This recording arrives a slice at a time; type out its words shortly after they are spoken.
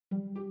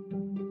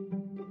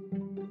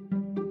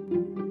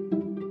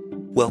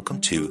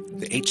Welcome to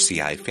the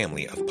HCI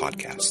family of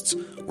podcasts.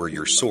 We're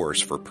your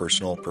source for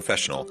personal,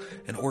 professional,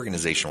 and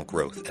organizational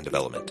growth and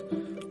development.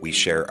 We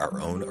share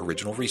our own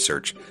original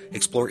research,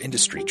 explore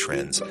industry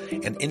trends,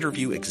 and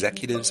interview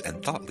executives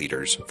and thought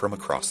leaders from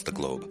across the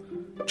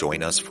globe.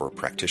 Join us for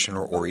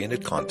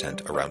practitioner-oriented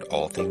content around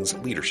all things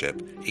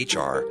leadership,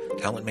 HR,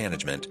 talent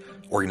management,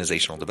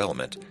 organizational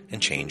development,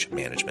 and change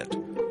management.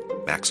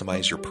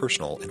 Maximize your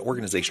personal and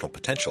organizational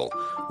potential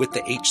with the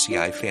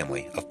HCI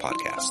family of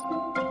podcasts.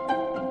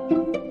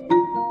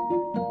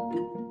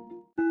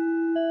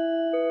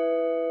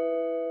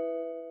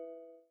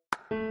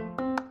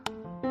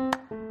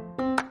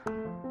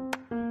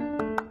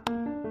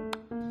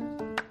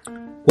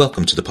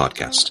 Welcome to the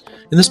podcast.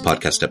 In this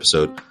podcast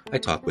episode, I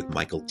talk with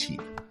Michael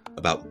Teape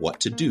about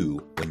what to do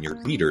when your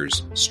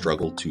leaders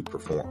struggle to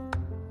perform.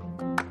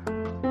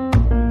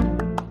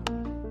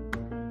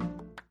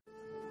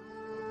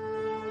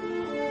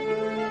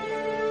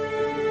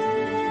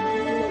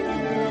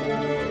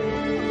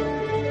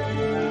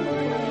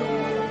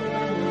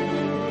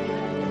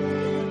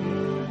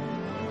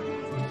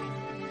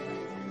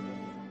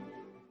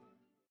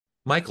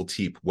 Michael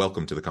Teape,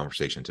 welcome to the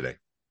conversation today.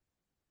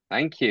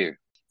 Thank you.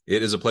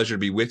 It is a pleasure to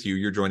be with you.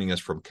 You're joining us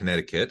from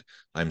Connecticut.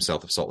 I'm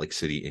south of Salt Lake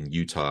City in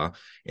Utah.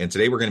 And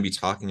today we're going to be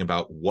talking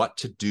about what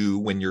to do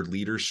when your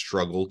leaders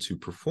struggle to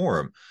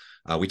perform.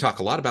 We talk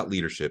a lot about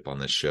leadership on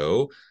this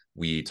show.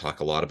 We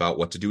talk a lot about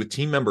what to do with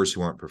team members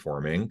who aren't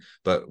performing,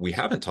 but we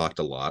haven't talked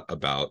a lot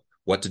about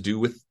what to do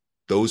with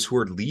those who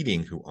are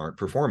leading who aren't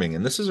performing.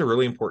 And this is a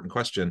really important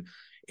question.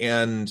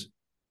 And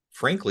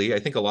frankly, I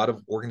think a lot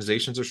of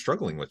organizations are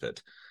struggling with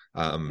it.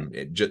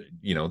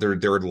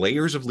 There are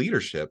layers of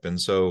leadership.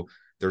 And so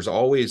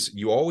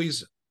you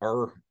always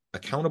are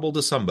accountable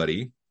to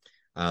somebody.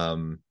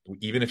 Even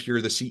if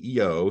you're the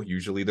CEO,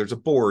 usually there's a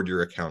board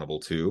you're accountable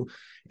to,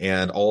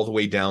 and all the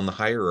way down the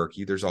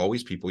hierarchy, there's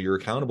always people you're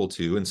accountable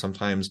to. And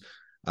sometimes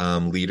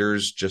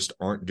leaders just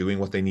aren't doing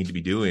what they need to be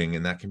doing.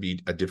 And that can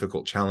be a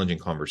difficult, challenging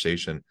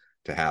conversation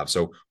to have.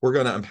 So we're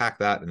going to unpack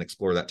that and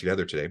explore that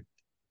together today.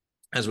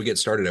 As we get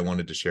started, I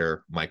wanted to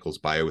share Michael's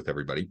bio with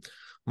everybody.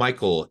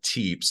 Michael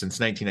Teape, since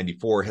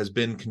 1994, has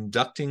been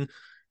conducting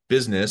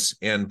business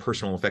and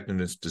personal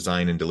effectiveness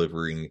design and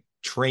delivering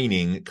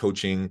training,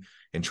 coaching,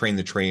 and train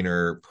the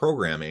trainer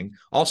programming,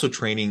 also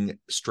training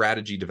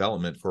strategy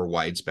development for a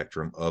wide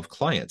spectrum of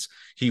clients.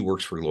 He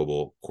works for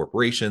global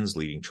corporations,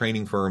 leading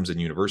training firms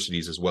and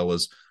universities, as well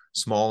as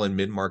small and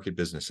mid-market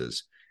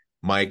businesses.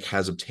 Mike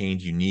has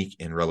obtained unique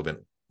and relevant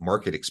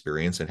market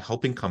experience in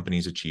helping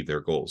companies achieve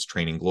their goals.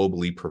 Training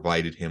globally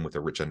provided him with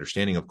a rich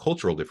understanding of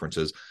cultural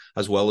differences,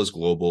 as well as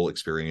global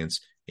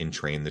experience in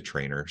train the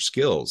trainer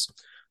skills.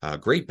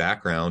 Great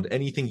background.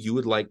 Anything you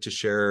would like to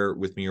share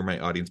with me or my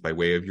audience by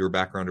way of your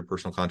background or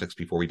personal context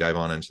before we dive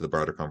on into the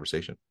broader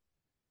conversation?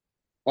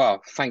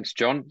 Well, thanks,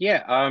 John.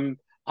 Yeah,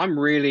 I'm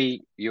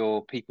really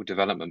your people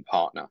development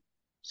partner.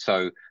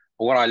 So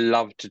what I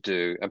love to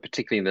do, and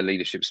particularly in the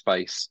leadership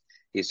space,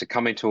 is to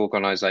come into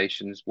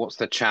organizations, what's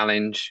the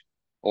challenge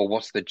or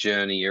what's the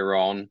journey you're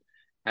on,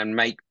 and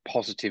make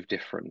positive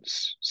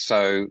difference.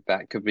 So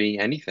that could be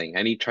anything,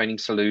 any training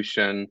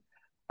solution,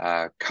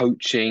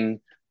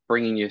 coaching,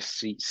 bringing your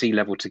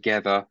C-level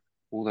together,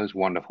 all those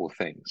wonderful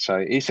things.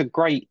 So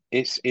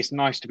it's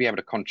nice to be able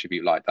to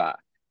contribute like that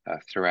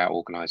throughout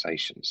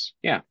organizations.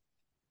 Yeah.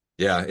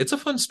 Yeah, it's a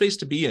fun space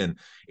to be in.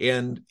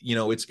 And,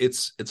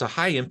 it's a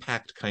high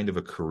impact kind of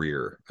a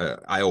career,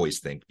 I always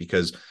think,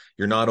 because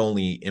you're not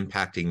only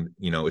impacting,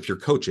 if you're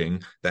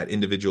coaching, that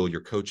individual you're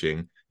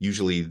coaching,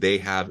 usually they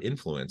have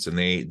influence and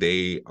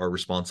they are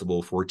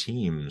responsible for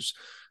teams.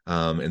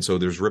 And so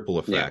there's ripple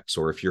effects.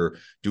 Yeah. Or if you're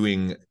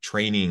doing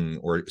training,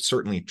 or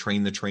certainly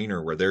train the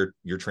trainer, where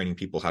you're training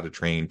people how to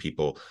train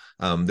people,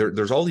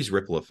 there's all these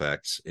ripple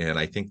effects. And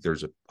I think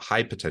there's a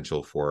high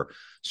potential for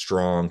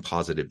strong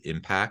positive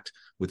impact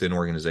within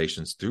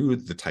organizations through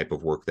the type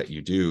of work that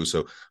you do.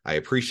 So I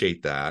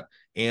appreciate that.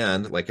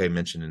 And like I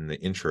mentioned in the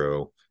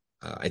intro,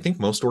 I think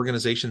most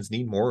organizations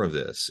need more of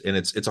this. And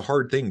it's a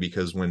hard thing,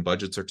 because when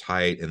budgets are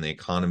tight and the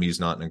economy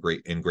is not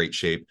in great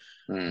shape,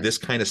 this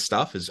kind of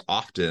stuff is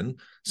often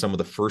some of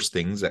the first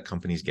things that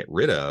companies get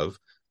rid of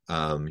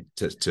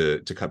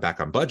to cut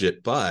back on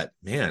budget. But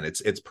man,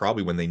 it's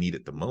probably when they need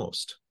it the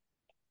most.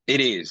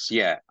 It is,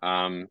 yeah.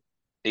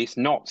 It's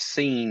not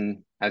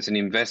seen as an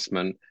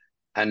investment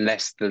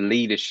unless the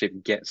leadership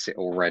gets it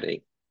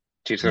already.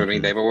 Do you see what I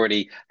mean? They've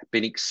already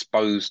been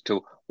exposed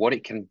to what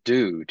it can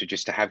do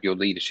to have your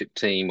leadership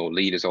team or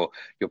leaders or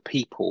your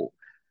people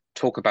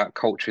talk about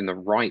culture in the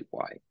right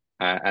way.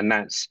 And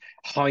that's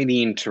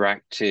highly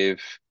interactive,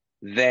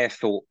 their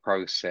thought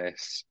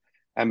process,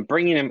 and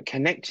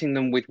connecting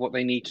them with what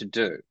they need to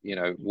do.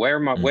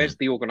 Where's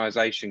the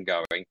organization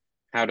going?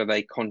 How do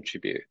they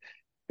contribute?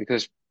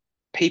 Because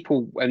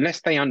people,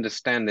 unless they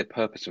understand their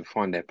purpose and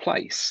find their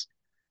place,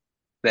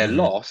 they're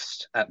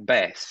lost at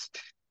best,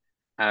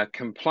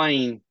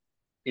 complain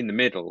in the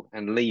middle,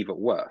 and leave at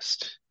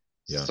worst.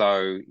 Yeah.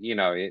 So,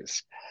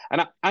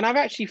 and I've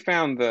actually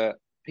found that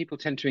people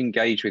tend to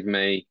engage with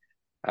me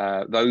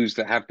those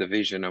that have the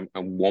vision and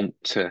want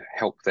to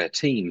help their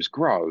teams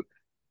grow.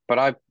 But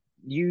I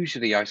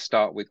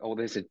start with, oh,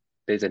 there's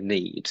a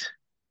need.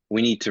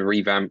 We need to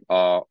revamp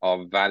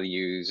our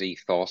values,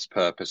 ethos,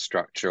 purpose,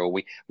 structure. Or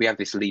we have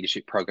this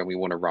leadership program we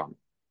want to run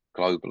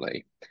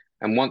globally.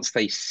 And once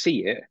they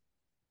see it,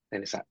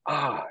 then it's like,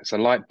 it's a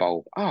light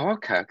bulb. Oh,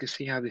 okay, I can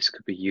see how this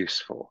could be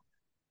useful.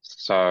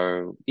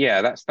 So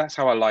yeah, that's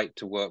how I like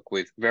to work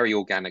with very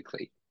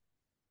organically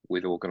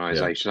with Yeah.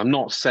 organizations. I'm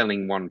not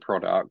selling one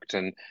product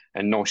and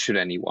nor should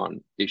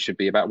anyone. It should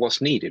be about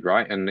what's needed,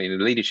 right? And in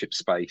the leadership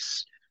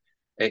space,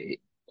 it,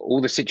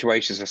 all the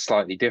situations are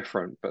slightly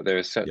different, but there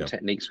are certain Yeah.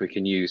 techniques we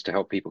can use to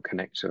help people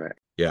connect to it.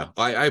 Yeah,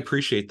 I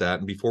appreciate that.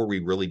 And before we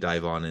really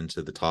dive on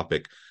into the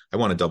topic, I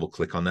want to double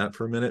click on that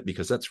for a minute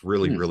because that's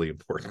really, Hmm. really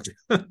important.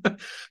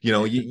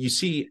 You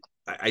see,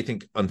 I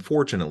think,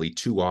 unfortunately,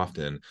 too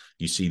often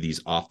you see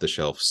these off the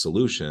shelf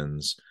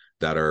solutions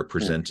that are Hmm.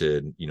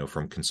 presented,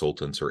 from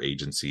consultants or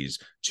agencies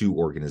to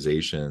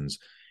organizations.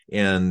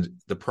 And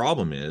the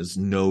problem is,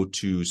 no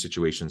two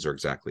situations are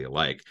exactly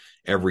alike.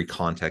 Every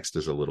context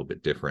is a little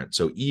bit different.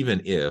 So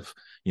even if,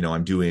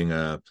 I'm doing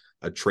a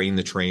train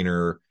the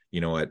trainer,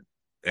 at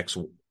X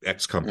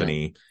Hmm.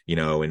 company,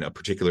 in a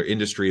particular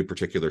industry, a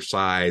particular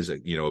size, a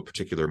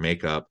particular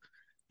makeup,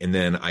 and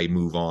then I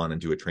move on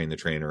and do a train the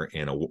trainer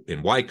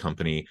in Y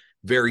company,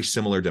 very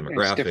similar Yeah, it's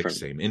demographics, different.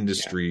 same Yeah.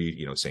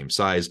 industry, same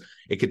size.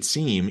 It could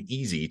seem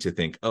easy to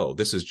think, oh,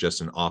 this is just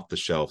an off the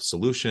shelf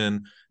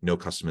solution, no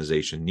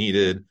customization Yeah.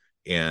 needed,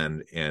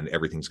 and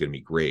everything's going to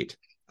be great.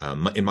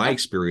 In my I,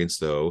 experience,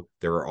 though,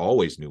 there are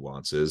always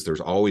nuances.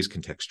 There's always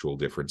contextual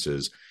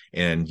differences,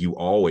 and you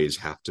always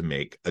have to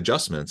make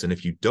adjustments. And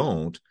if you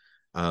don't,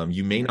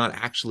 you may yeah. not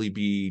actually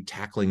be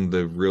tackling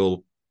the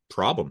real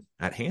problem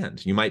at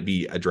hand. You might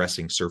be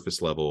addressing surface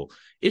level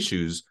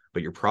issues,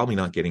 but you're probably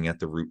not getting at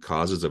the root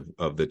causes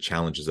of the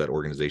challenges that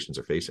organizations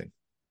are facing.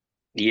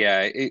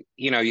 Yeah,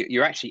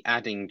 you're actually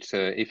adding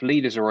to, if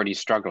leaders are already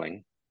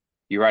struggling,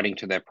 you're adding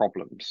to their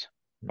problems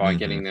by Mm-hmm.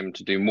 getting them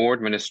to do more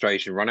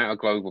administration, run out a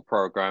global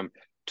program,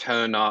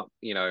 turn up,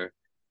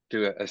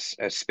 do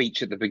a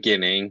speech at the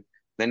beginning,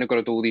 then they've got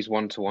to do all these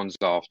one-to-ones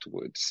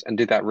afterwards. And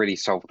did that really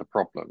solve the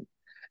problem?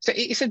 So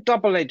it's a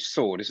double-edged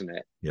sword, isn't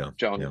it, Yeah.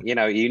 John?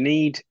 Yeah.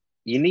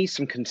 You need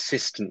some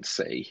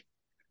consistency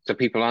so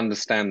people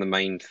understand the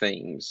main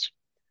things.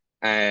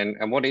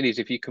 And what it is,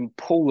 if you can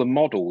pull the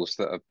models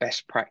that are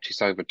best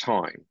practice over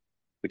time,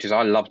 which is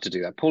I love to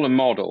do that, pull a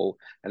model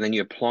and then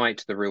you apply it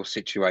to the real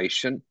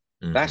situation,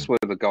 Mm-hmm. that's where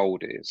the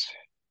gold is.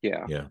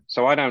 Yeah. Yeah.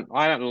 So I don't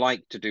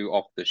like to do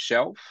off the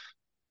shelf.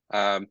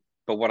 But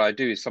what I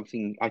do is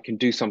something I can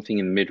do something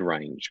in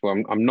mid-range where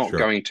I'm not Sure.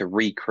 going to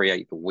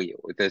recreate the wheel.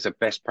 If there's a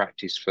best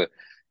practice for,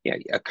 yeah,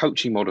 a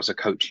coaching model is a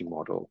coaching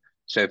model.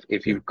 So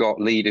if Yeah. you've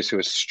got leaders who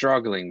are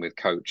struggling with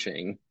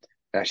coaching,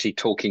 actually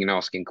talking and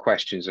asking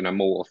questions and are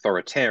more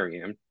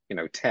authoritarian, then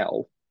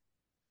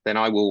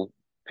I will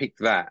pick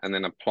that and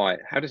then apply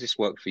it. How does this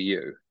work for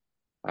you?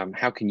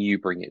 How can you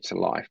bring it to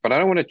life? But I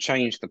don't want to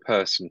change the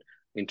person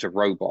into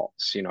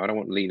robots. I don't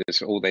want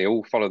leaders, they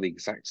all follow the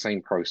exact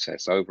same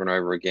process over and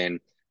over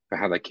again for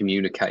how they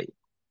communicate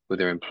with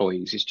their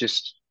employees. It's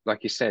just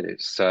like you said,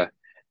 it's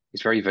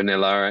very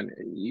vanilla, and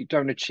you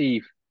don't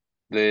achieve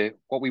the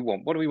what we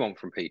want. What do we want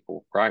from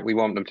people, right? We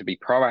want them to be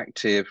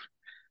proactive.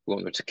 We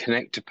want them to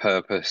connect to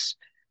purpose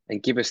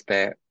and give us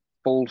their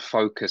full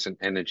focus and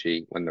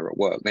energy when they're at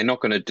work. They're not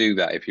going to do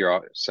that if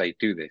you're say,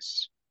 do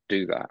this,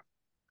 do that.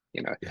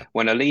 You know, Yeah.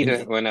 when a And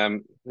leader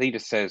when leader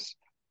says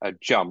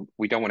jump,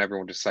 we don't want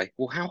everyone to say,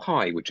 "Well, how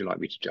high would you like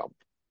me to jump?"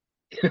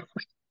 It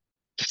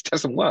just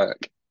doesn't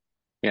work.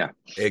 Yeah,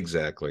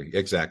 exactly.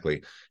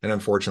 And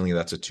unfortunately,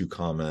 that's a too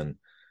common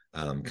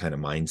kind of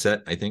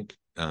mindset, I think,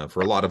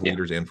 for a lot of yeah,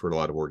 leaders and for a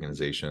lot of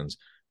organizations.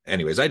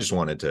 Anyways, I just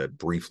wanted to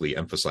briefly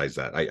emphasize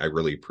that. I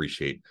really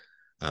appreciate,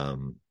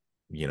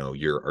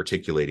 you're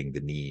articulating the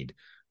need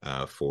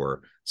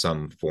for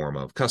some form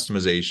of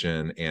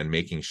customization and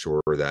making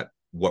sure that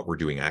what we're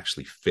doing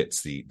actually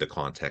fits the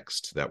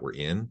context that we're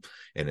in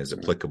and is mm,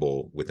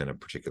 applicable within a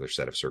particular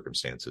set of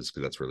circumstances,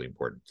 because that's really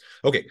important.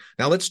 Okay,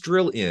 now let's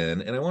drill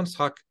in, and I want to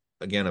talk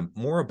again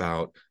more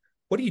about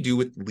what do you do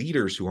with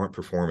leaders who aren't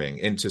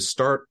performing. And to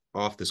start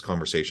off this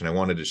conversation, I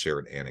wanted to share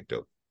an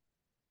anecdote.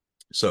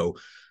 So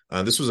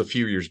this was a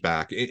few years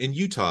back in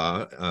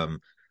Utah.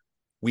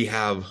 We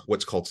have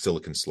what's called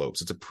Silicon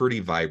Slopes. It's a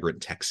pretty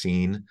vibrant tech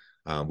scene.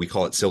 We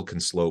call it Silicon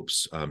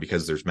Slopes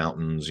because there's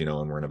mountains,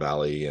 and we're in a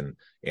valley, and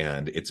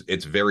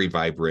it's very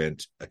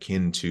vibrant,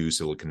 akin to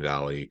Silicon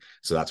Valley.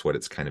 So that's what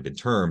it's kind of been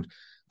termed.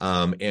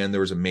 And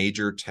there was a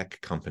major tech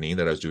company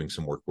that I was doing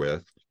some work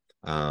with,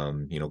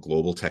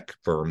 global tech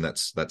firm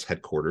that's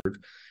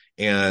headquartered,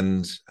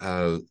 and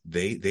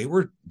they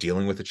were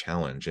dealing with a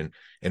challenge, and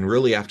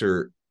really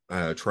after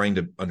trying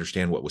to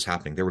understand what was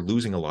happening, they were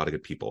losing a lot of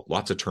good people,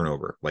 lots of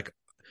turnover, like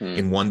mm,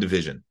 in one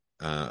division,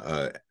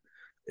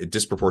 a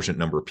disproportionate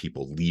number of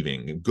people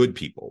leaving, good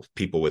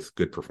people with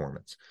good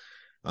performance.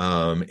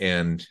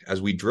 And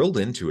as we drilled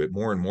into it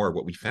more and more,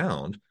 what we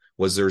found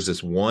was there's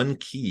this one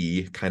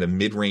key kind of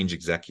mid-range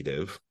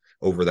executive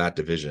over that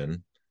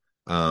division,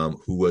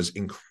 who was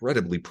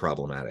incredibly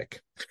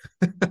problematic.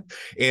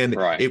 And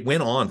Right. it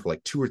went on for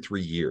like 2 or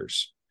 3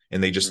 years.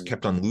 And they just Mm,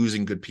 kept on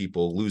losing good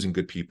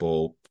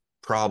people,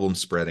 problem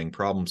spreading.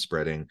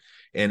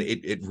 And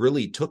it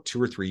really took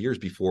 2 or 3 years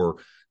before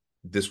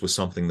this was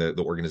something that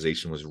the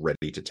organization was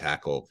ready to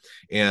tackle.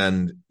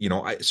 And,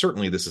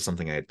 certainly this is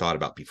something I had thought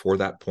about before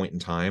that point in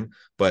time,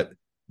 but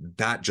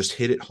that just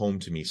hit it home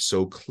to me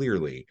so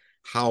clearly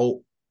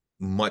how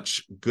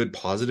much good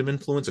positive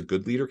influence a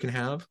good leader can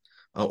have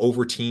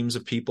over teams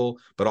of people,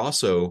 but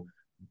also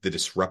the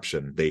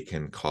disruption they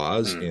can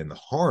cause mm, and the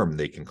harm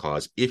they can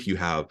cause if you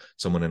have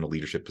someone in a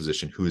leadership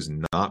position who is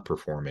not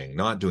performing,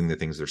 not doing the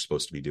things they're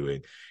supposed to be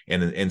doing,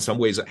 and in some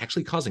ways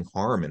actually causing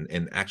harm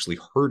and actually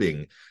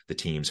hurting the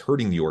teams,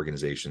 hurting the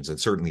organizations, and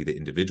certainly the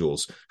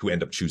individuals who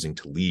end up choosing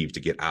to leave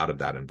to get out of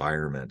that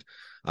environment.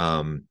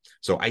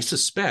 So I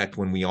suspect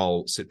when we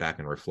all sit back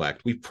and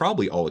reflect, we've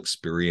probably all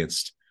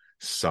experienced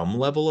some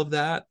level of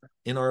that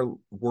in our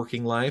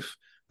working life,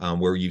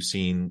 where you've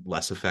seen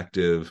less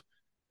effective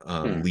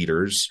mm.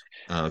 leaders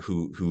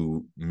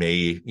who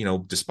may,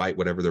 despite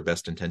whatever their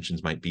best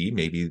intentions might be,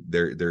 maybe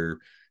they're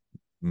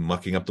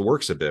mucking up the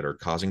works a bit or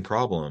causing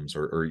problems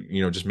or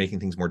just making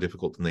things more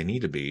difficult than they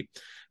need to be.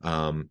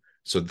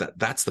 So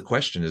that's the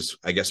question is,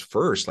 I guess,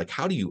 first, like,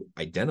 how do you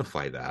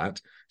identify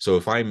that? So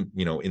if I'm,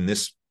 in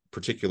this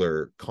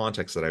particular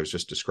context that I was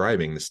just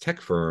describing, this tech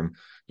firm,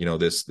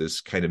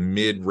 this kind of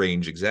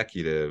mid-range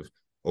executive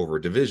over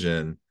a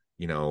division,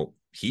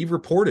 he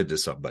reported to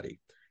somebody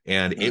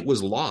and it Mm.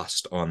 was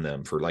lost on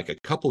them for like a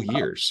couple Oh,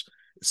 years.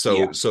 So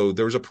yeah. so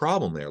there's a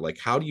problem there. Like,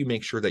 how do you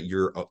make sure that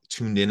you're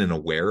tuned in and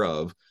aware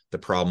of the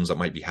problems that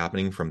might be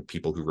happening from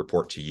people who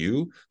report to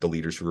you, the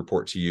leaders who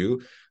report to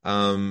you?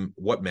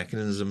 What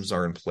mechanisms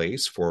are in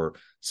place for,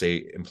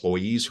 say,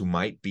 employees who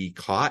might be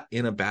caught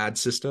in a bad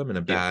system, in a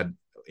Yeah. bad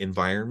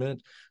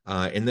environment?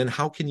 And then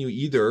how can you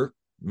either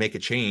make a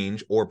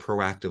change or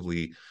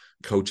proactively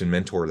coach and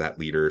mentor that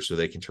leader so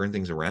they can turn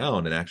things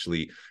around and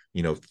actually,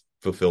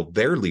 fulfill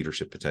their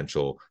leadership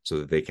potential so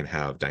that they can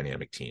have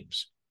dynamic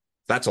teams?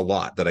 That's a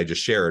lot that I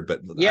just shared,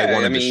 but I Yeah. I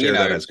wanted to mean, share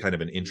that as kind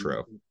of an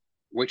intro.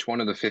 which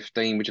one of the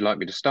 15 would you like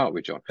me to start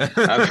with, John?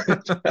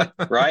 Um,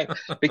 right?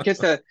 Because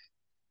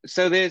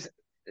so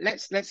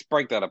let's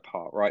break that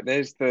apart, right?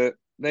 There's the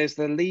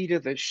leader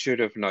that should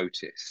have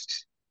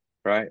noticed,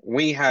 right?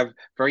 We have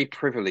very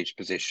privileged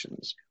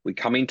positions. We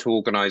come into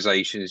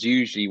organizations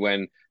usually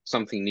when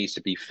something needs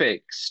to be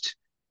fixed.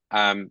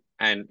 And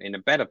in a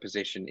better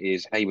position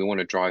is, hey, we want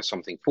to drive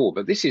something forward,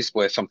 but this is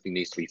where something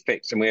needs to be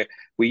fixed, and we're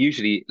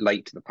usually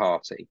late to the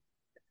party.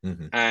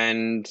 Mm-hmm.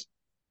 And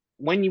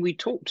when we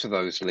talk to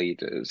those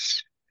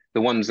leaders,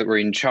 the ones that were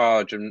in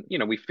charge and,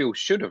 we feel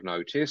should have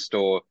noticed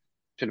or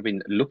should have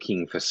been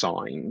looking for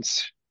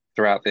signs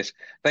throughout this,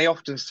 they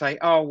often say,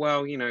 oh,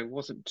 well, it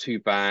wasn't too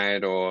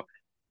bad, or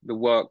the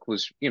work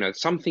was,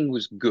 something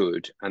was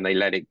good and they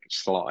let it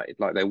slide.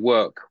 Like their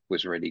work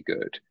was really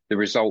good, the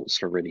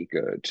results were really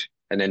good,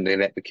 and then they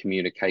let the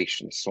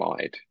communication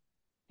slide.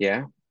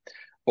 Yeah.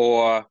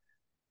 Or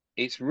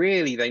it's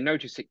really, they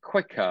notice it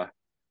quicker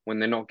when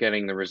they're not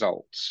getting the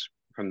results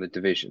from the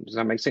division. Does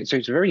that make sense? So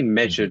it's very Mm-hmm.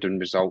 measured and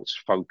results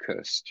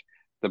focused,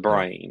 the Yeah.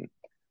 brain.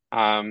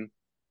 Um,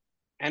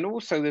 and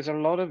also there's a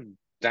lot of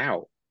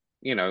doubt.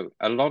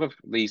 A lot of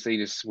these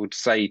leaders would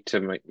say to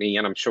me,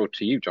 and I'm sure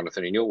to you,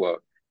 Jonathan, in your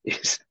work,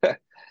 is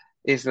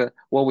that,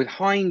 well, with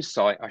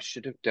hindsight, I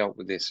should have dealt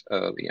with this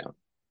earlier.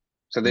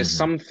 So there's Mm-hmm.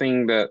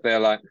 something that they're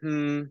like,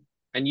 and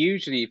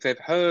usually if they've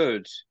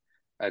heard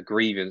a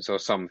grievance or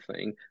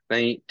something,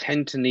 they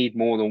tend to need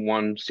more than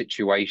one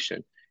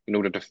situation in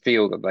order to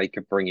feel that they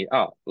could bring it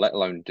up, let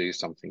alone do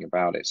something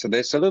about it. So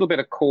there's a little bit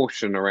of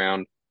caution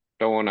around,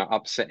 don't want to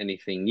upset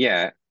anything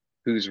yet,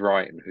 who's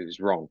right and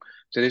who's wrong.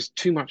 So there's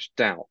too much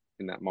doubt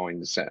in that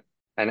mindset.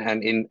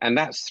 And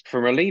that's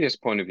from a leader's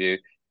point of view,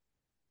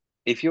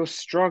 if you're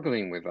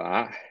struggling with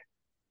that,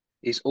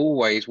 is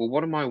always, well,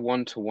 what am I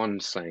one-to-one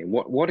saying?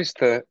 What is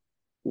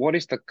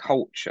the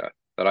culture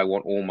that I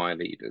want all my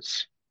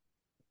leaders?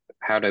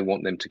 How do I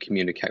want them to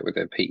communicate with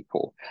their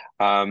people?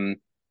 Um,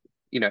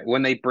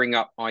 when they bring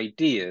up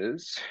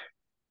ideas,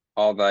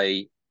 are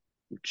they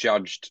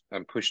judged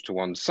and pushed to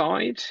one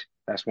side?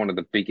 That's one of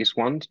the biggest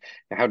ones.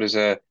 How does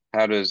a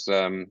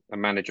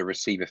manager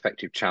receive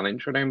effective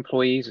challenge for their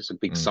employees? It's a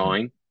big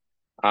Mm-hmm.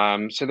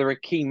 sign. So there are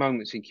key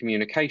moments in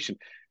communication.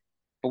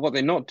 But what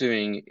they're not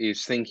doing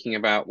is thinking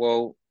about,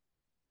 well,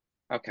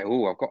 okay,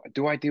 oh,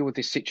 do I deal with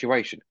this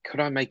situation? Could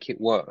I make it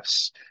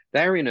worse?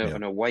 They're in Yeah.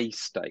 an away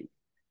state.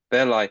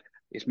 They're like,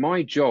 it's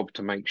my job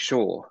to make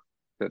sure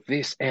that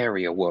this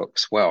area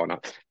works well. And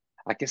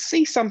I can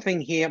see something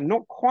here. I'm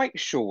not quite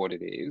sure what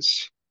it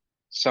is.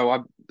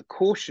 So the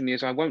caution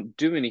is I won't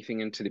do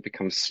anything until it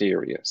becomes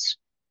serious.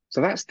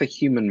 So that's the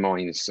human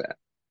mindset.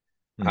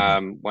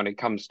 Mm-hmm. When it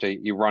comes to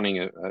you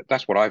running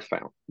that's what I've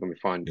found when we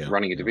find Yeah.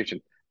 running a Yeah.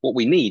 division. What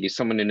we need is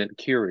someone in a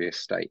curious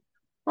state.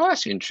 Oh,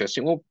 that's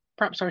interesting. Well,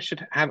 perhaps I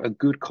should have a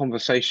good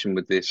conversation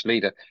with this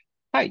leader.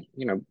 Hey,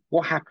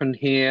 what happened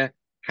here?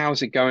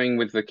 How's it going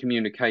with the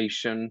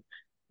communication?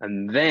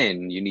 And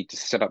then you need to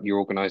set up your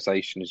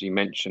organization, as you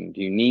mentioned.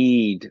 You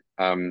need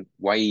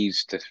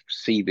ways to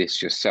see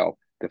this yourself,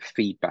 the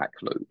feedback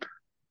loop.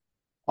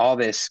 Are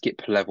there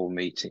skip level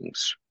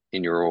meetings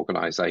in your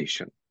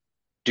organization?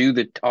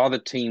 Are the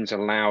teams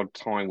allowed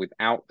time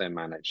without their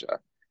manager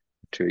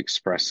to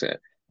express it?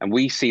 And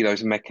we see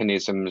those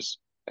mechanisms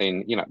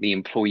in, the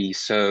employee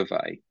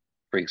survey,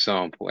 for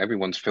example.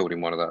 Everyone's filled in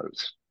one of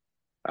those.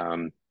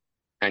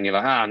 And you're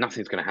like,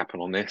 nothing's going to happen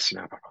on this,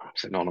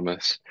 it's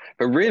anonymous.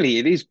 But really,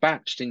 it is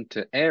batched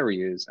into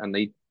areas and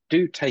they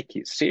do take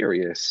it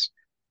serious.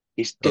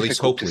 It's Or at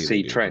least difficult to hopefully they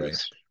see do, right?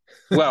 trends.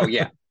 Well,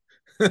 yeah,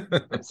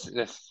 let's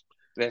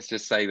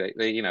just say that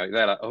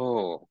they're like,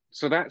 oh,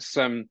 so that's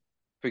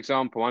for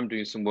example, I'm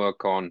doing some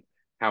work on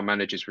how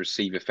managers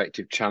receive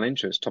effective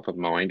challenge. It's top of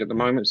mind at the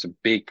moment. It's a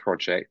big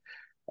project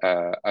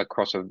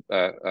across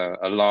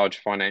a large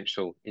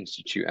financial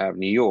institute out of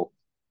New York,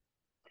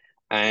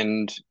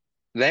 and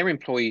their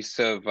employee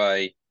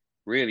survey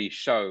really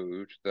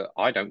showed that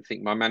I don't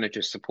think my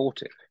manager's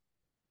supportive.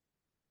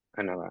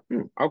 And I'm like,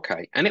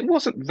 okay. And it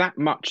wasn't that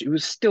much. It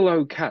was still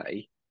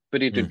okay,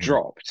 but it had Mm-hmm.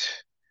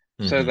 dropped.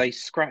 So Mm-hmm. they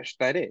scratched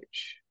that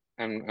itch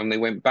and they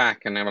went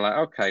back and they were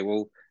like, okay,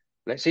 well,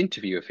 let's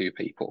interview a few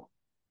people.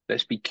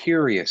 Let's be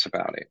curious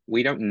about it.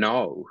 We don't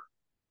know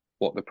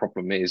what the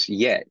problem is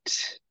yet.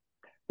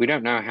 We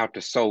don't know how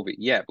to solve it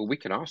yet, but we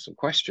can ask some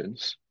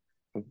questions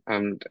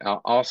and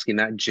ask in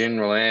that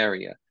general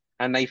area.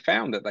 And they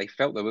found that they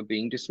felt they were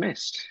being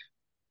dismissed.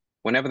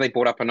 Whenever they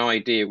brought up an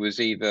idea, it was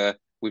either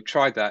we've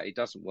tried that, it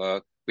doesn't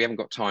work, we haven't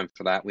got time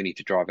for that, we need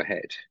to drive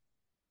ahead.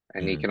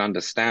 And you Mm-hmm. can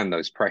understand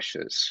those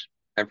pressures.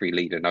 Every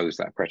leader knows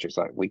that pressure. It's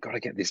like, we got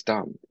to get this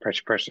done.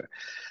 Pressure, pressure.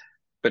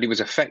 But it was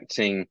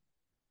affecting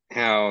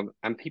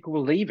and people were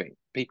leaving.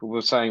 People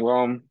were saying,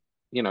 well,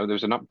 there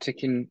was an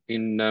uptick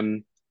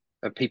in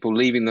people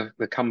leaving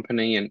the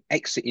company, and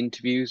exit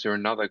interviews are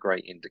another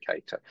great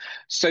indicator.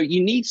 So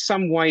you need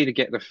some way to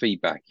get the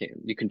feedback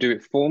in. You can do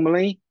it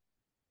formally.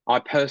 I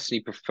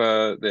personally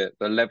prefer the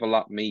level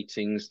up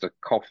meetings, the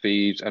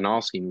coffees, and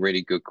asking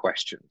really good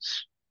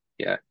questions.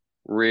 Yeah,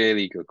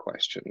 really good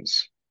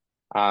questions.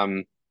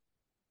 Um,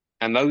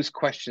 and those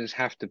questions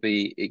have to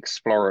be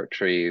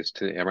exploratory as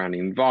to around the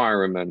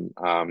environment.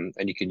 And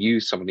you can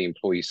use some of the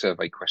employee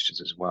survey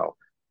questions as well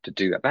to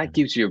do that. That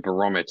gives you a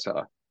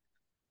barometer.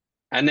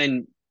 And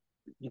then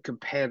you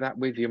compare that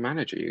with your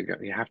manager.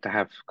 You have to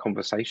have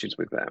conversations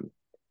with them.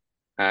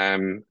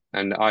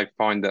 And I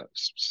find that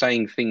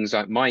saying things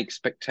like my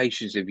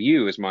expectations of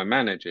you as my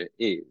manager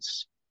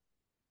is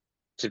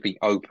to be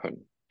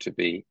open, to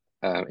be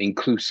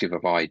inclusive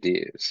of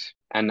ideas,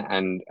 and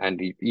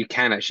you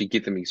can actually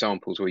give them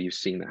examples where you've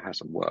seen that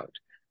hasn't worked.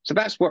 So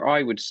that's where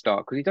I would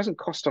start because it doesn't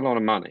cost a lot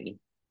of money.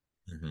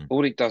 Mm-hmm.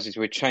 All it does is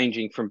we're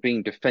changing from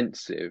being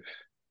defensive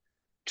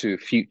to a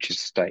future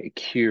state,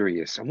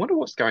 curious. I wonder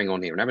what's going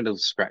on here, and having a little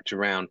scratch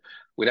around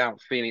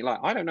without feeling like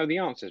I don't know the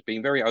answers,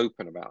 being very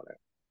open about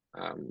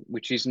it,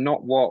 which is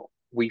not what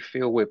we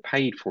feel we're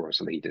paid for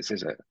as leaders,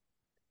 is it?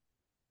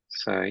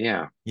 So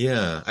yeah.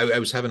 Yeah, I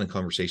was having a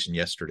conversation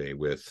yesterday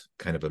with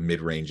kind of a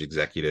mid-range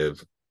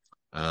executive,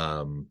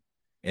 um,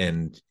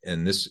 and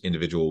this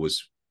individual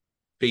was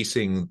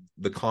facing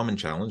the common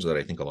challenge that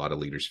I think a lot of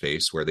leaders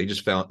face, where they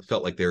just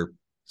felt like they're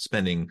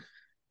spending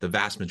the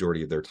vast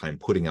majority of their time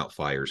putting out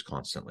fires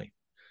constantly.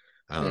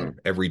 Mm,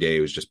 Every day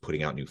was just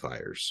putting out new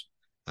fires.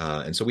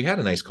 And so we had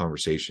a nice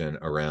conversation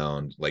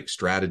around like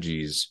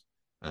strategies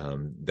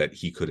that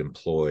he could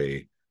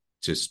employ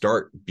to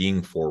start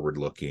being forward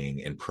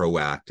looking and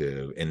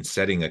proactive and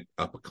setting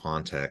up a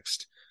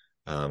context,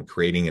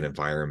 creating an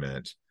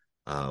environment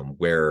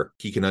where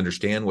he can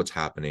understand what's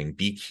happening,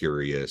 be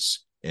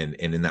curious, and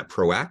in that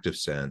proactive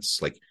sense,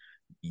 like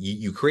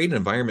you create an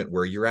environment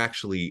where you're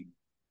actually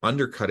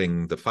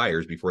undercutting the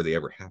fires before they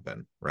ever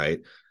happen,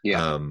 right?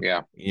 yeah,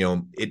 yeah,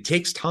 It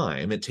takes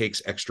time, it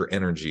takes extra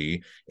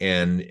energy,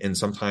 and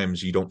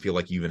sometimes you don't feel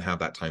like you even have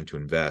that time to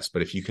invest.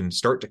 But if you can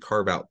start to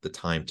carve out the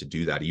time to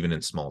do that, even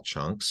in small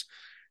chunks,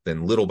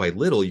 then little by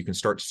little you can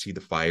start to see the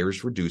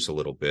fires reduce a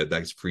little bit.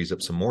 That frees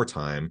up some more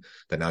time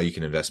that now you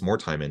can invest more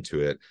time into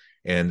it.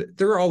 And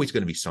there are always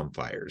going to be some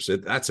fires.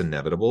 That's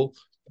inevitable.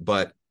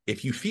 But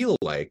if you feel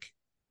like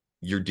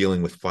you're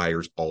dealing with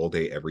fires all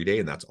day, every day,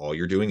 and that's all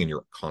you're doing, and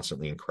you're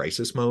constantly in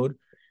crisis mode,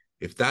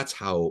 if that's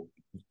how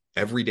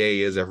every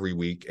day is, every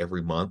week,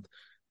 every month,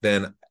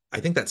 then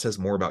I think that says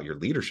more about your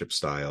leadership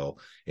style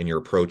and your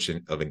approach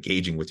of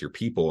engaging with your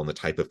people and the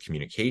type of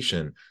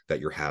communication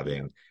that you're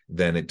having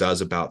than it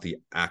does about the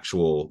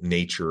actual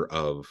nature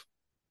of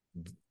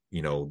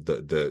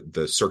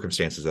the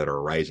circumstances that are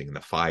arising and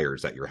the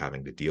fires that you're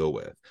having to deal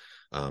with.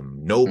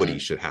 Nobody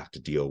mm, should have to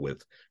deal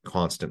with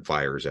constant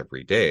fires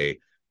every day,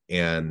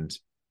 and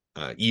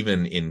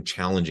even in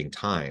challenging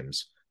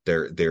times,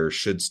 there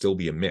should still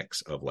be a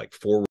mix of like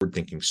forward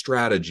thinking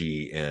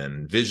strategy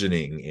and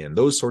visioning and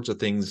those sorts of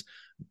things,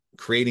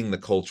 creating the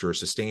culture,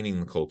 sustaining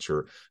the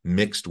culture,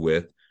 mixed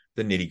with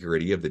the nitty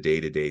gritty of the day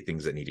to day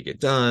things that need to get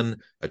done,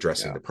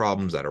 addressing yeah. the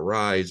problems that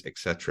arise,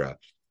 etc.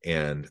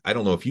 And I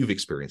don't know if you've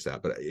experienced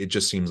that, but it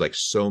just seems like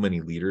so many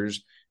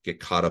leaders get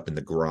caught up in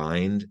the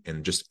grind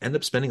and just end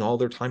up spending all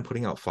their time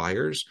putting out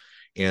fires.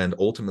 And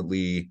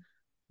ultimately,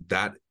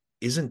 that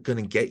isn't going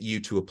to get you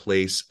to a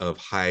place of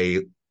high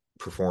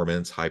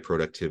performance, high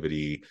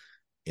productivity,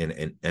 and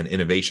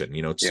innovation, so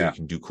you Yeah.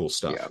 can do cool Yeah.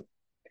 stuff.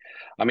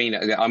 I mean,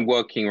 I'm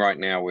working right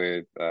now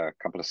with a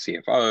couple of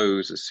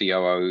CFOs,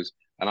 COOs,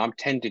 and I'm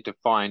tended to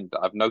find that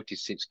I've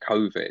noticed since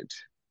COVID,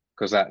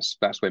 because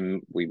that's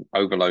when we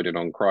overloaded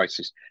on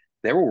crisis,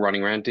 they're all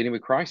running around dealing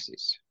with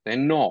crisis. They're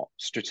not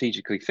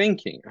strategically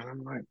thinking. And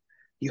I'm like,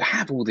 you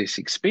have all this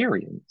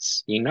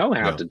experience, you know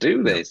how Yeah. to do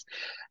Yeah. this.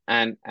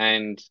 And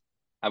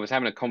I was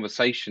having a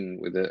conversation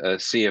with a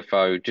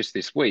CFO just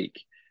this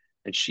week,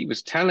 and she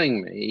was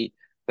telling me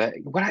that,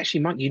 well, actually,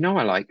 Mike,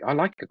 I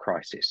like a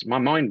crisis. My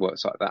mind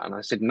works like that. And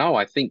I said, no,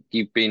 I think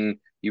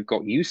you've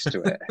got used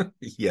to it.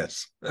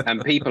 Yes.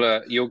 And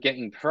you're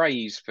getting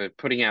praise for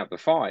putting out the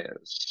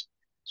fires.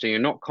 So you're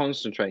not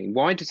concentrating.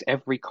 Why does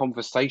every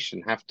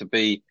conversation have to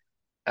be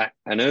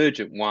an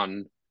urgent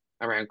one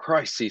around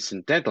crisis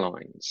and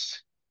deadlines?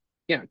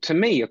 To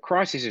me, a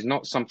crisis is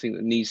not something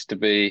that needs to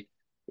be,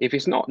 if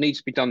it's not needs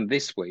to be done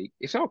this week,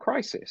 it's not a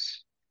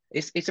crisis.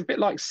 It's a bit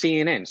like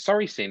CNN.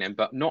 Sorry, CNN,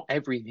 but not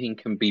everything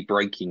can be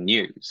breaking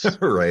news.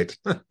 Right.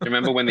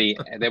 Remember when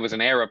there was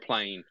an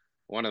aeroplane,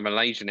 one of the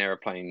Malaysian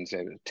airplanes,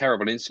 a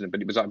terrible incident,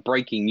 but it was like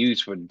breaking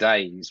news for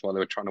days while they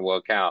were trying to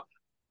work out.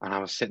 And I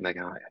was sitting there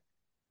going,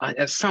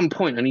 at some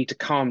point, I need to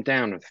calm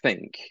down and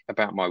think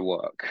about my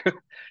work.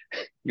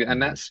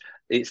 And Mhm.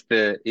 it's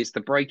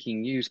the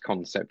breaking news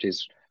concept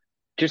is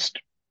just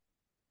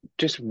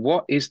just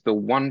what is the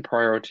one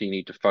priority you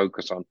need to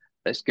focus on?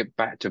 Let's get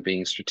back to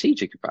being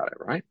strategic about it,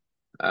 right?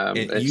 And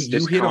you Let's you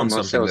just hit on calm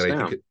something that ourselves I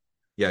think down.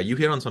 yeah, you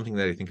hit on something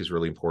that I think is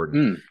really important.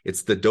 Mm,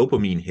 It's the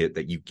dopamine hit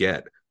that you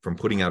get from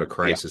putting out a yeah,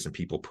 crisis and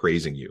people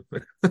praising you.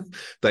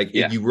 Like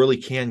yeah. you really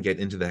can get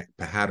into that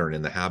pattern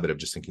and the habit of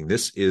just thinking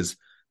this is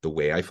the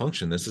way I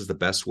function. This is the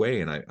best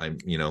way, and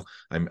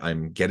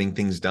I'm getting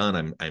things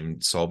done.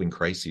 I'm solving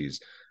crises.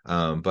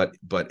 But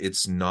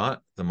it's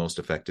not the most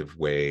effective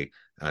way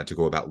to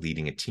go about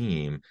leading a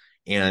team.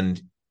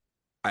 And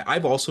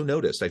I've also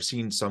noticed I've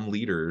seen some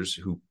leaders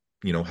who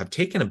have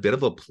taken a bit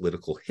of a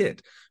political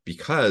hit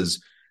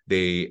because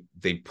they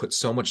put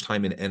so much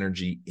time and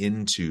energy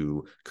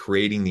into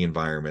creating the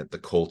environment, the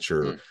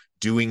culture, Mm,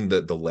 doing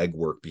the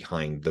legwork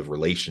behind the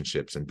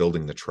relationships and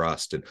building the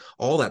trust and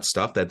all that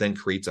stuff that then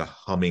creates a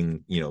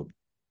humming,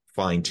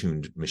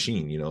 fine-tuned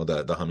machine,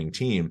 the humming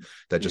team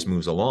that just mm,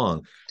 moves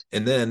along.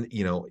 And then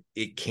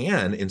it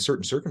can, in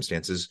certain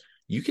circumstances,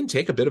 you can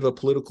take a bit of a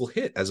political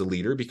hit as a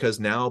leader because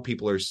now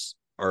people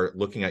are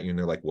looking at you and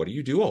they're like, what do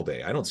you do all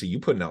day? I don't see you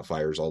putting out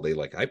fires all day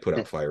like I put mm,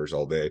 out fires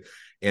all day.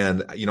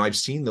 And I've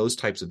seen those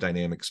types of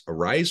dynamics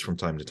arise from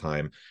time to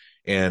time.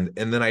 And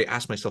then I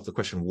ask myself the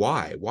question,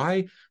 what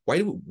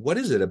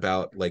is it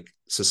about like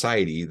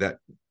society that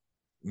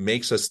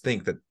makes us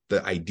think that the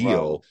well,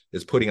 ideal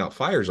is putting out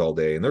fires all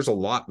day? And there's a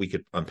lot we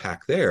could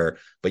unpack there,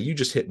 but you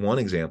just hit one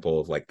example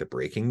of like the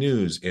breaking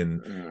news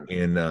mm,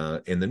 in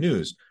the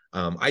news.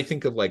 I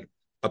think of like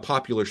a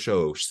popular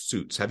show,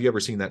 Suits. Have you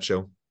ever seen that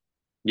show?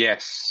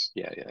 yes,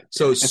 yeah,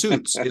 So yeah,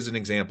 Suits yeah. is an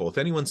example. If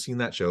anyone's seen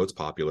that show, it's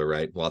popular,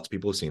 right? Lots of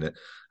people have seen it.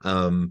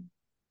 Um,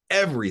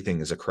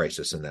 Everything is a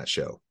crisis in that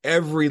show.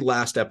 Every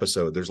last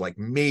episode, there's like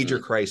major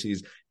Mm,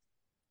 crises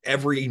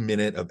every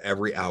minute of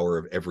every hour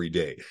of every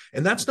day.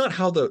 And that's not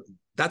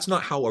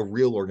how a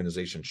real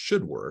organization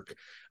should work.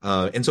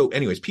 And so,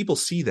 anyways, people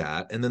see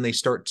that and then they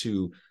start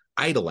to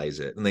idolize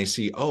it and they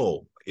see,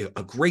 oh,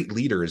 a great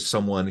leader is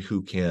someone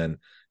who can,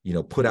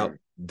 put out mm.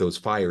 those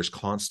fires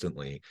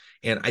constantly.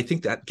 And I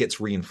think that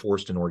gets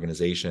reinforced in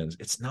organizations.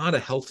 It's not a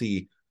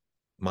healthy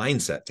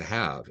mindset to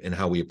have in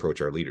how we approach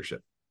our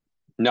leadership.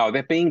 No,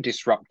 they're being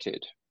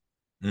disrupted.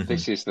 Mm-hmm,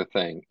 This is the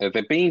thing. They're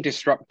being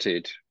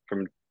disrupted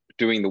from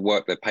doing the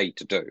work they're paid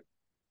to do.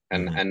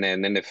 and mm-hmm, and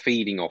then they're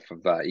feeding off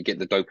of that. You get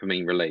the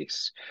dopamine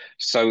release.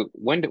 So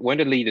when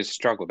do leaders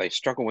struggle? They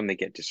struggle when they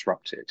get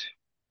disrupted.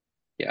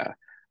 Yeah,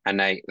 and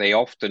they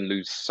often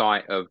lose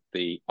sight of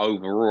the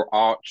overall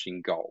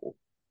arching goal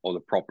or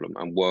the problem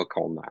and work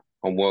on that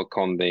and work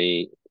on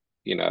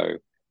you know,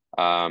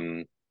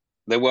 um,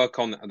 they work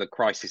on the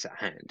crisis at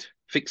hand,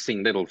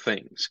 fixing little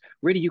things.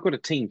 Really, you've got a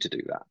team to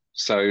do that.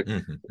 So,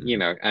 mm-hmm,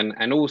 mm-hmm,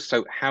 and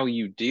also how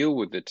you deal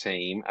with the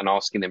team and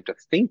asking them to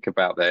think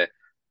about their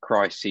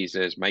crises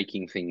as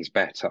making things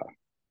better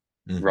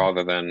mm-hmm.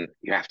 rather than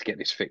you have to get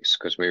this fixed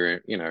because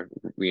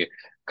we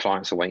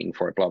clients are waiting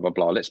for it, blah, blah,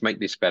 blah. Let's make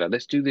this better.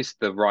 Let's do this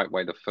the right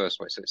way, the first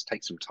way. So let's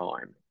take some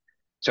time.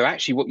 So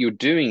actually what you're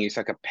doing is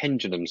like a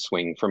pendulum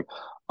swing from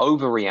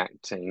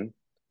overreacting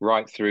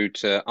right through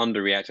to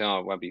underreacting.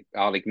 Oh, well,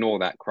 I'll ignore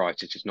that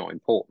crisis. It's not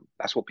important.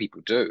 That's what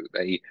people do.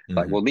 They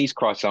like, Mm-hmm. well, these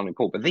crises aren't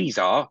important, but these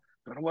are.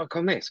 I'm going to work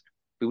on this.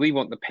 But we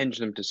want the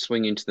pendulum to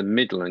swing into the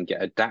middle and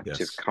get adaptive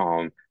Yes.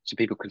 calm so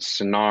people can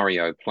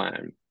scenario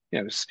plan.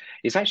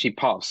 It's actually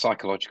part of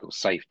psychological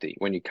safety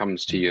when it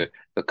comes to Mm-hmm.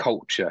 the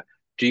culture.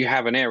 Do you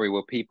have an area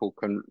where people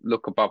can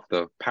look above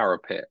the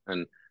parapet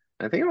and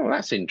I think, oh,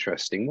 that's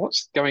interesting.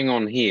 What's going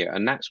on here?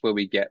 And that's where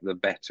we get the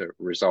better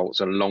results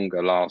and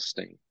longer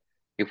lasting.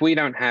 If we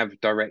don't have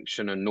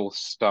direction and North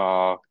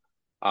Star,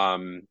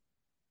 um,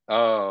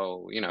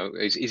 oh,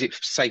 is it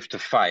safe to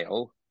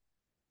fail?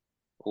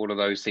 All of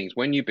those things.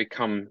 When you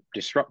become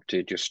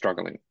disrupted, you're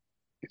struggling.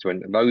 It's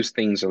when those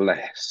things are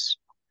less.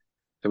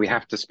 So we Yeah.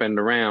 have to spend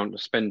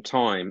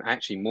time,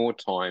 actually more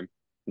time,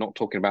 not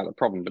talking about the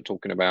problem, but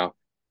talking about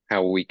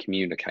how are we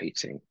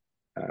communicating.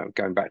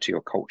 Going back to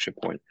your culture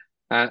point,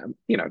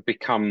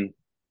 become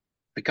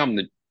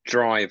the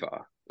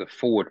driver, the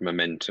forward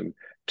momentum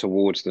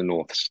towards the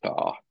North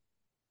Star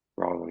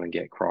rather than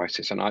get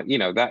crisis. And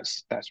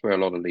that's where a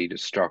lot of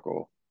leaders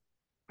struggle.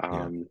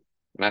 Yeah. And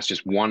that's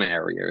just one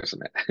area,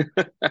 isn't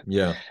it?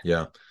 Yeah.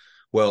 Yeah.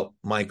 Well,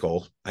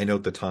 Michael, I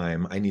note the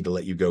time. I need to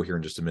let you go here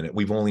in just a minute.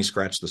 We've only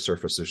scratched the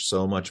surface. There's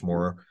so much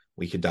more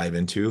we could dive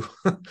into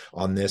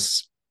on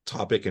this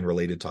topic and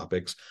related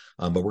topics,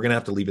 but we're going to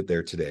have to leave it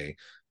there today.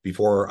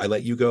 Before I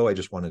let you go, I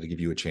just wanted to give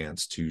you a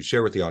chance to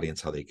share with the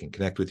audience how they can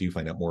connect with you,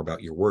 find out more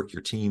about your work,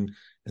 your team,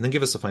 and then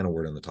give us a final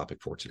word on the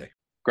topic for today.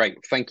 Great.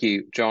 Thank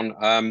you,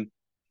 John.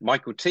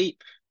 Michael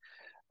Teape.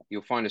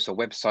 You'll find us. Our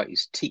website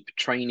is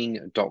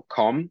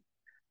teapetraining.com.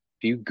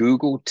 If you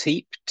Google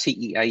Teape,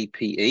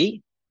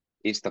 Teape,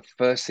 it's the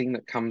first thing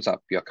that comes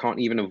up. I can't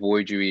even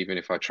avoid you, even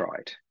if I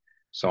tried.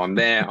 So I'm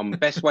there. The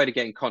best way to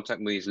get in contact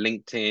with me is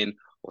LinkedIn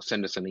or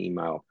send us an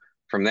email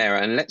from there.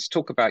 And let's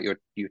talk about your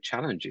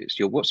challenges.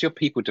 What's your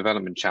people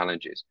development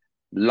challenges?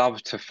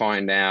 Love to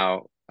find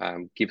out.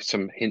 Give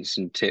some hints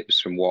and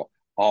tips from what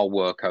our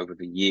work over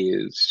the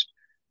years.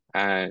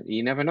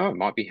 You never know, it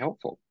might be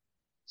helpful.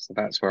 So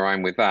that's where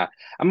I'm with that.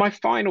 And my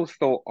final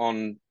thought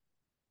on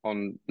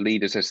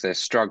leaders as they're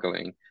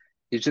struggling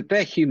is that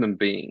they're human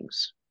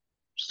beings.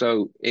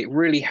 So it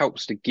really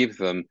helps to give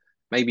them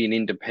maybe an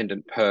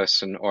independent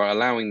person or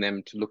allowing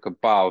them to look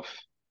above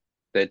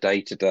their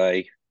day to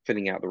day,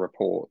 filling out the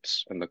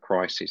reports and the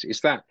crisis.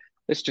 Is that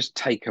let's just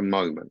take a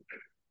moment.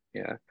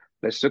 Yeah.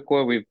 Let's look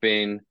where we've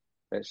been.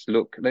 Let's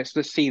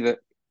just see the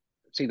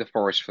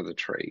forest for the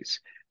trees.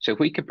 So if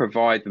we could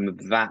provide them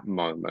with that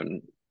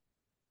moment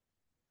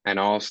and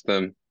ask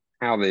them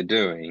how they're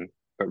doing,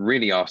 but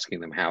really asking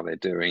them how they're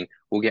doing,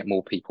 we'll get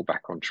more people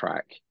back on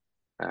track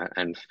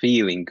and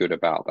feeling good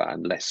about that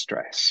and less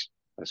stress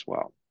as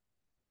well.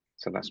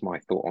 So that's my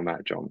thought on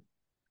that, John.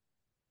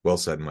 Well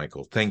said,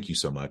 Michael. Thank you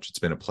so much. It's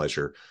been a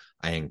pleasure.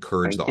 I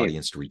encourage the Thank you.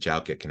 audience to reach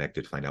out, get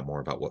connected, find out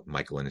more about what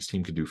Michael and his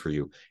team can do for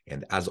you.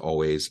 And as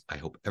always, I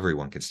hope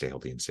everyone can stay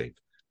healthy and safe,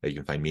 that you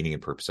can find meaning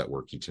and purpose at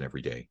work each and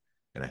every day.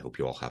 And I hope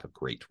you all have a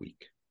great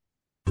week.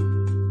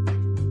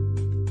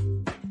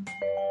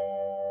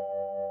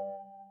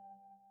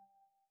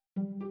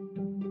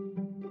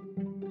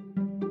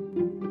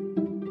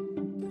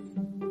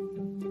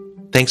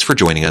 Thanks for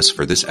joining us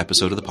for this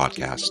episode of the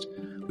podcast.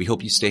 We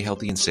hope you stay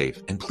healthy and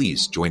safe, and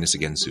please join us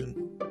again soon.